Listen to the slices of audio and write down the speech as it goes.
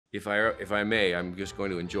If I may, I'm just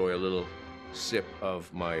going to enjoy a little sip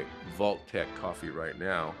of my Vault-Tec coffee right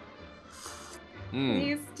now.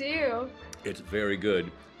 Please do. It's very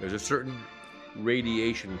good. There's a certain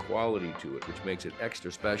radiation quality to it, which makes it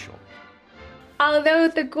extra special. Although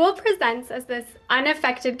the ghoul presents as this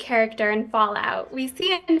unaffected character in Fallout, we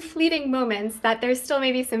see in fleeting moments that there's still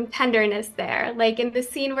maybe some tenderness there, like in the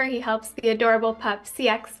scene where he helps the adorable pup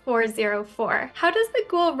CX-404. How does the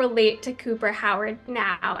ghoul relate to Cooper Howard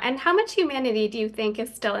now, and how much humanity do you think is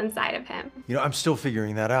still inside of him? You know, I'm still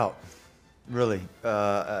figuring that out. Really,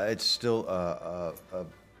 it's still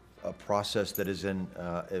a process that is in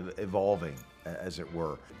evolving, as it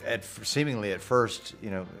were. Seemingly at first, you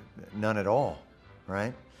know, none at all,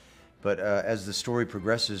 right? But as the story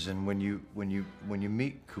progresses, and when you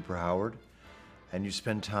meet Cooper Howard, and you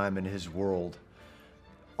spend time in his world,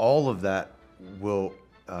 all of that will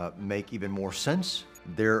make even more sense.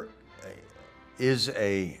 There is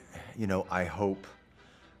you know, I hope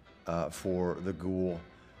for the ghoul,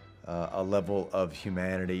 a level of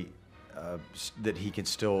humanity that he can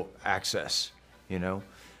still access, you know.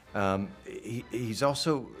 He's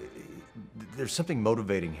also, there's something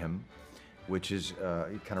motivating him, which is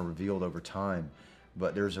kind of revealed over time,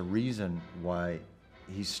 but there's a reason why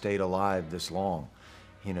he stayed alive this long,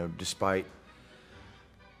 you know, despite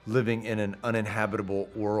living in an uninhabitable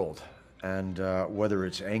world. And whether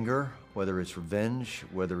it's anger, whether it's revenge,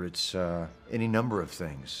 whether it's any number of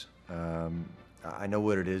things, I know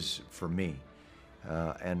what it is for me,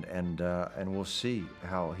 and we'll see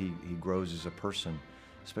how he grows as a person,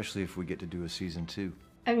 especially if we get to do a season 2.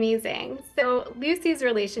 Amazing. So Lucy's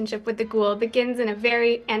relationship with the ghoul begins in a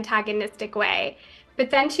very antagonistic way,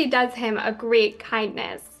 but then she does him a great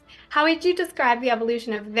kindness. How would you describe the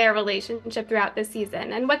evolution of their relationship throughout the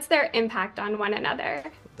season, and what's their impact on one another?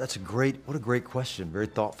 That's what a great question, very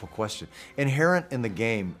thoughtful question. Inherent in the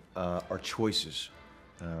game are choices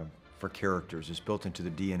for characters. It's built into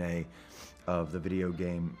the DNA of the video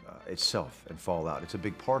game itself and Fallout. It's a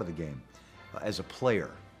big part of the game as a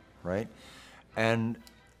player, right? And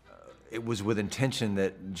it was with intention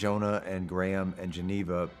that Jonah and Graham and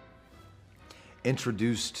Geneva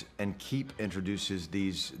introduced and introduces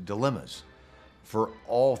these dilemmas for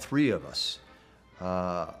all three of us,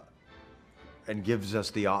 and gives us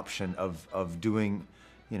the option of doing,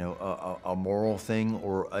 you know, a moral thing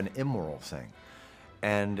or an immoral thing.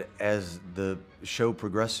 And as the show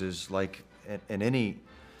progresses, like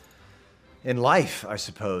in life, I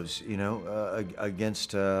suppose, you know,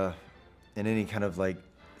 in any kind of like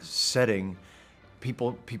setting,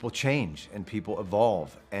 people change and people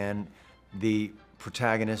evolve, and the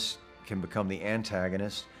protagonist can become the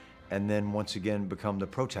antagonist, and then once again become the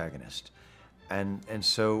protagonist. And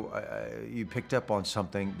so you picked up on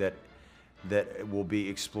something that will be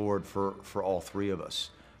explored for all three of us,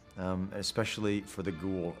 especially for the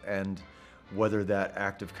ghoul, and whether that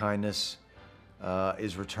act of kindness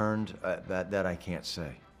is returned, that I can't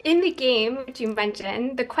say. In the game, which you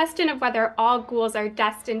mentioned, the question of whether all ghouls are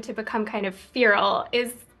destined to become kind of feral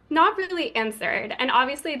is not really answered. And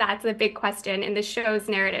obviously, that's a big question in the show's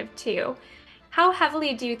narrative, too. How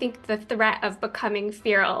heavily do you think the threat of becoming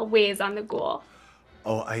feral weighs on the ghoul?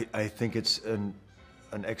 Oh, I think it's an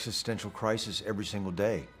existential crisis every single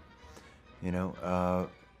day. You know,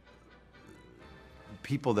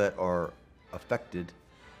 people that are affected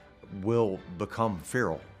will become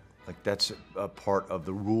feral. Like, that's a part of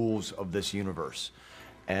the rules of this universe.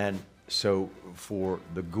 And so for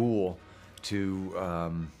the ghoul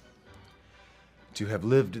to have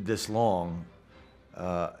lived this long,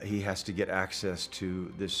 he has to get access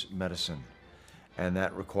to this medicine. And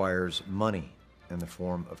that requires money in the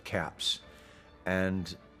form of caps.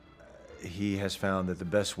 And he has found that the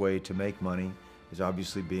best way to make money is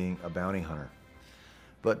obviously being a bounty hunter.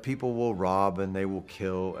 But people will rob, and they will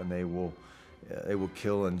kill, and they will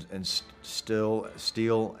kill and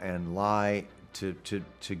steal and lie to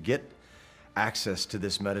get access to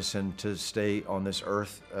this medicine, to stay on this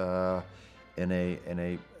earth in a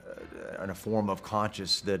form of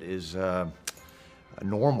conscious that is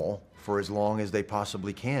normal for as long as they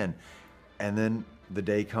possibly can. And then the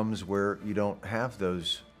day comes where you don't have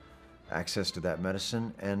those access to that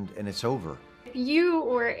medicine, and it's over. If you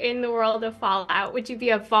were in the world of Fallout, would you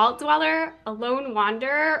be a vault dweller, a lone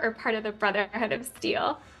wanderer, or part of the Brotherhood of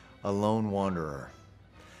Steel? A lone wanderer.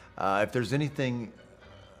 If there's anything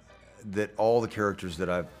that all the characters that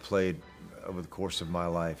I've played over the course of my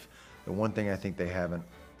life, the one thing I think they have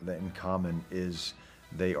in common is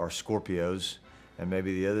they are Scorpios, and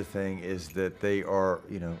maybe the other thing is that they are,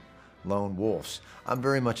 you know, lone wolves. I'm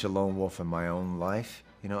very much a lone wolf in my own life.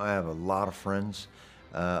 You know, I have a lot of friends,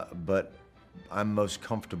 but I'm most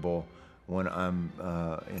comfortable when I'm,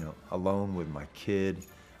 alone with my kid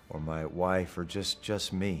or my wife or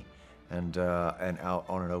just me, and out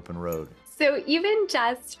on an open road. So even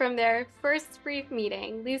just from their first brief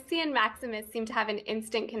meeting, Lucy and Maximus seem to have an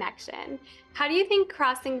instant connection. How do you think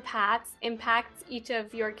crossing paths impacts each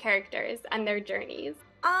of your characters and their journeys?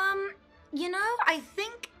 I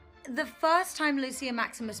think the first time Lucy and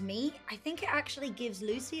Maximus meet, I think it actually gives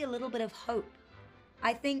Lucy a little bit of hope.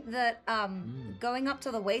 I think that going up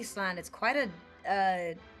to the wasteland, it's quite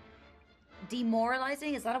a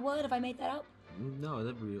demoralizing. Is that a word? Have I made that up? No,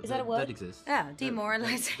 is that a word? That exists. Yeah,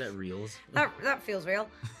 demoralizing. That reels. that feels real.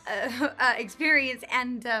 Experience,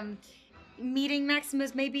 and meeting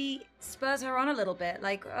Maximus maybe spurs her on a little bit.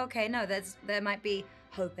 Like, okay, no, there might be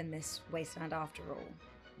hope in this wasteland after all.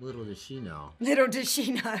 Little does she know. Little does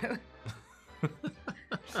she know.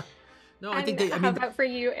 No, I think they. How about for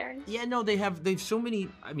you, Aaron? Yeah, no, they've so many.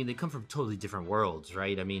 I mean, they come from totally different worlds,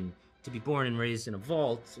 right? I mean, to be born and raised in a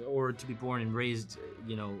vault, or to be born and raised,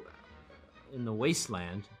 in the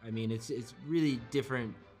wasteland. I mean, it's really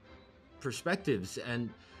different perspectives, and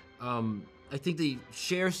I think they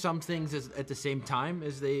share some things at the same time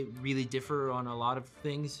as they really differ on a lot of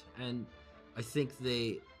things, and I think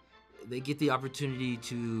they get the opportunity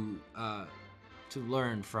to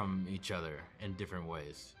learn from each other in different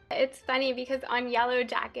ways. It's funny because on Yellow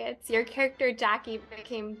Jackets, your character Jackie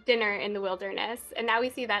became dinner in the wilderness, and now we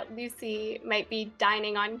see that Lucy might be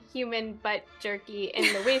dining on human butt jerky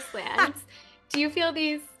in the wastelands. Do you feel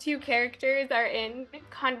these two characters are in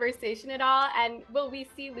conversation at all, and will we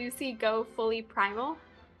see Lucy go fully primal?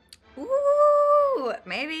 Ooh,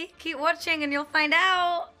 maybe. Keep watching and you'll find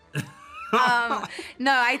out.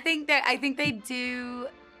 No, I think they do.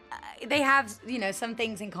 They have, some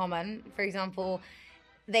things in common. For example,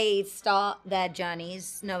 they start their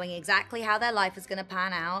journeys knowing exactly how their life is going to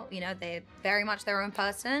pan out. They're very much their own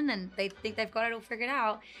person, and they think they've got it all figured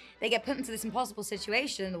out. They get put into this impossible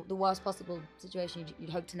situation, the worst possible situation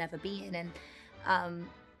you'd hope to never be in, and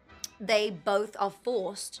they both are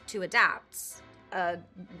forced to adapt.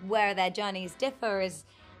 Where their journeys differ is,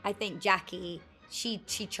 I think Jackie, she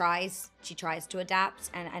tries to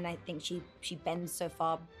adapt, and I think she bends so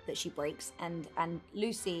far that she breaks, and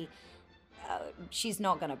Lucy, she's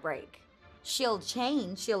not gonna break. She'll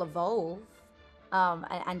change, she'll evolve,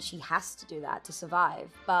 and she has to do that to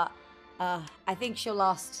survive, but I think she'll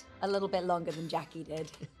last a little bit longer than Jackie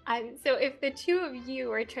did. So if the two of you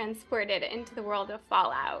were transported into the world of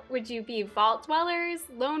Fallout, would you be vault dwellers,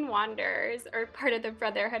 lone wanderers, or part of the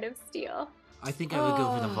Brotherhood of Steel? I think I would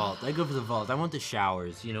go for the vault. I go for the vault. I want the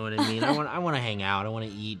showers. You know what I mean? I want to hang out. I want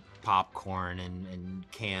to eat popcorn and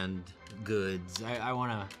canned goods. I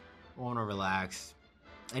want to relax.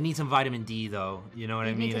 I need some vitamin D though. You know what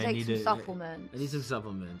I mean? You need to take some supplements. I need some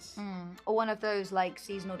supplements. Or one of those like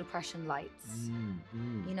seasonal depression lights.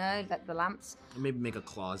 Like the lamps. Or maybe make a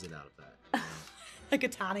closet out of that. Like a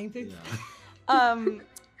tanning booth. Yeah.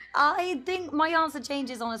 I think my answer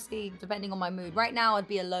changes honestly depending on my mood. Right now, I'd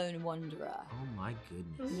be a lone wanderer. Oh my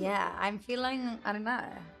goodness. Yeah, I'm feeling. I don't know.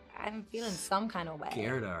 I'm feeling some kind of way.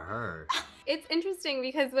 Scared of her. It's interesting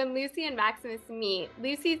because when Lucy and Maximus meet,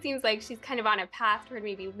 Lucy seems like she's kind of on a path toward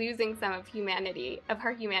maybe losing some of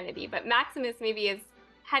her humanity, but Maximus maybe is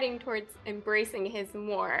heading towards embracing his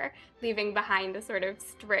more, leaving behind the sort of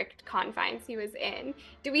strict confines he was in.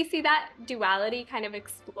 Do we see that duality kind of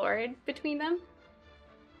explored between them?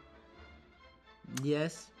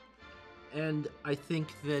 Yes, and I think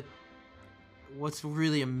that what's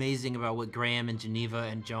really amazing about what Graham and Geneva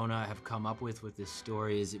and Jonah have come up with this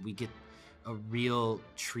story is that we get a real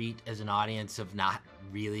treat as an audience of not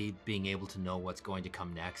really being able to know what's going to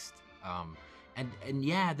come next. And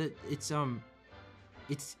yeah, that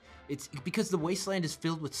it's because the wasteland is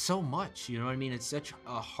filled with so much, you know what I mean? It's such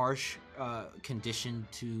a harsh condition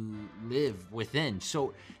to live within.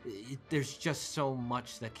 So there's just so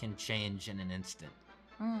much that can change in an instant.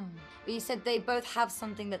 But you said they both have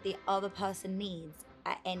something that the other person needs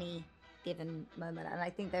at any given moment, and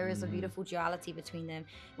I think there is a beautiful duality between them.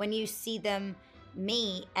 When you see them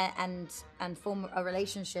meet and form a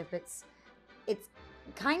relationship, it's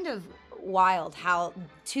kind of wild how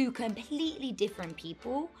two completely different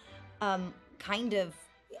people kind of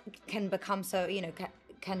can become so,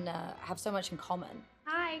 can have so much in common.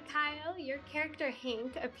 Hi, Kyle. Your character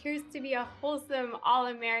Hank appears to be a wholesome,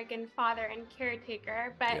 all-American father and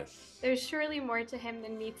caretaker, but Yes. there's surely more to him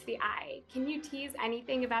than meets the eye. Can you tease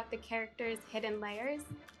anything about the character's hidden layers?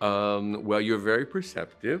 Well, you're very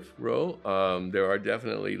perceptive, Ro. There are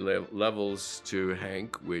definitely levels to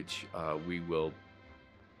Hank, which we will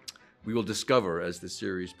discover as the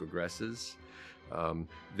series progresses.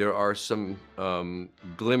 There are some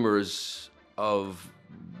glimmers of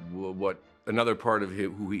what another part of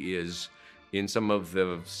who he is in some of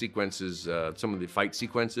the sequences, some of the fight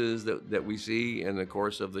sequences that we see in the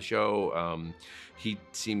course of the show. He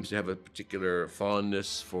seems to have a particular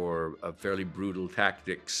fondness for fairly brutal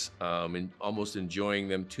tactics, and almost enjoying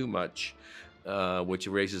them too much, which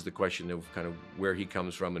raises the question of kind of where he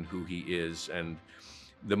comes from and who he is. And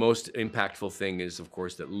the most impactful thing is, of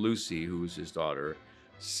course, that Lucy, who's his daughter,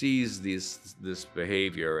 sees this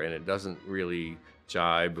behavior, and it doesn't really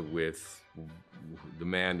jibe with the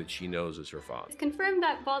man that she knows as her father. It's confirmed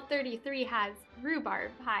that Vault 33 has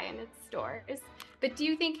rhubarb pie in its stores, but do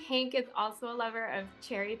you think Hank is also a lover of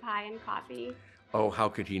cherry pie and coffee? Oh, how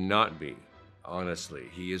could he not be? Honestly,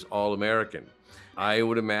 he is all-American. I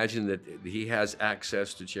would imagine that he has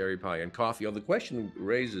access to cherry pie and coffee. Oh, the question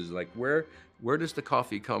raises, like, where does the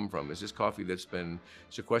coffee come from? Is this coffee that's been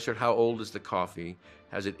sequestered? How old is the coffee?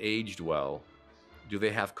 Has it aged well? Do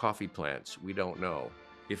they have coffee plants? We don't know.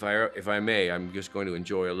 If I may, I'm just going to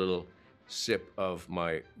enjoy a little sip of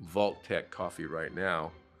my Vault-Tec coffee right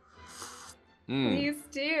now. Please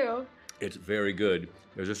do. It's very good.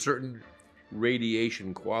 There's a certain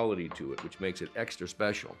radiation quality to it, which makes it extra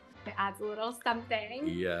special. It adds a little something.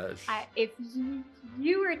 Yes. If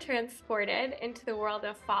you were transported into the world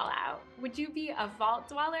of Fallout, would you be a vault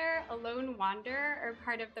dweller, a lone wanderer, or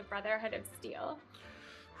part of the Brotherhood of Steel?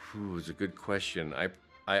 It's a good question.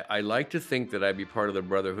 I like to think that I'd be part of the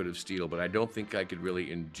Brotherhood of Steel, but I don't think I could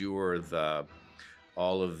really endure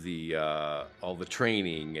all the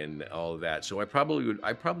training and all of that. So I probably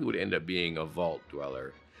would end up being a vault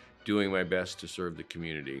dweller, doing my best to serve the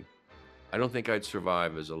community. I don't think I'd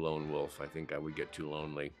survive as a lone wolf. I think I would get too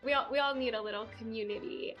lonely. We all need a little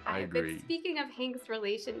community. I agree. But speaking of Hank's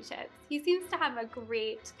relationships, he seems to have a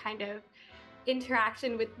great kind of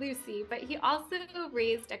interaction with Lucy, but he also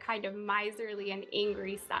raised a kind of miserly and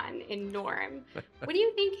angry son in Norm. What do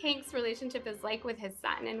you think Hank's relationship is like with his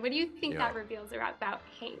son, and what do you think that reveals about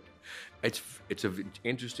Hank? It's an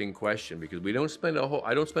interesting question, because I don't spend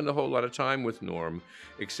a whole lot of time with Norm,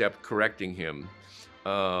 except correcting him,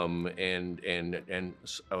 and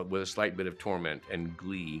with a slight bit of torment and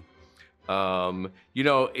glee.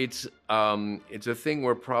 It's a thing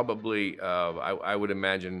where probably I would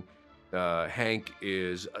imagine Hank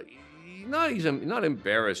is he's not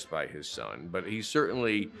embarrassed by his son, but he's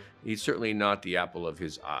certainly not the apple of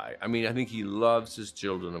his eye. I mean, I think he loves his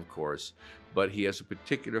children, of course, but he has a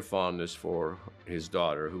particular fondness for his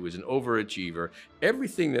daughter, who is an overachiever.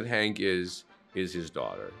 Everything that Hank is his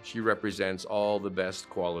daughter. She represents all the best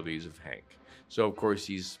qualities of Hank. So, of course,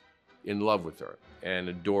 he's in love with her and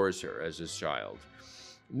adores her as his child.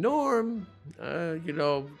 Norm,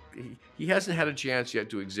 he hasn't had a chance yet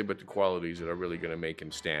to exhibit the qualities that are really going to make him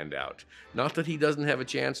stand out. Not that he doesn't have a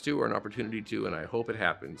chance to or an opportunity to, and I hope it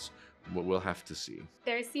happens, but we'll have to see.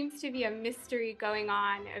 There seems to be a mystery going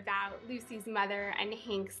on about Lucy's mother and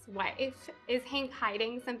Hank's wife. Is Hank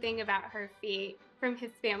hiding something about her fate from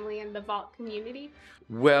his family and the Vault community?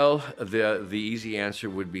 Well, the easy answer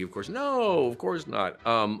would be, of course, no, of course not.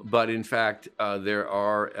 But in fact,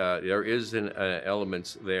 there is an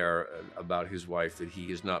elements there about his wife that he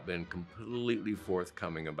has not been completely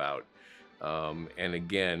forthcoming about. And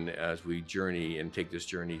again, as we journey and take this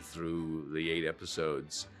journey through the 8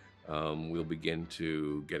 episodes, we'll begin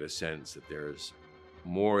to get a sense that there's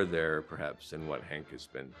more there, perhaps, than what Hank has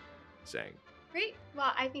been saying. Great.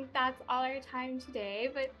 Well, I think that's all our time today,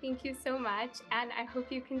 but thank you so much, and I hope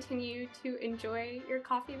you continue to enjoy your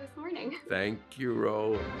coffee this morning. Thank you,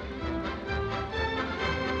 Ro.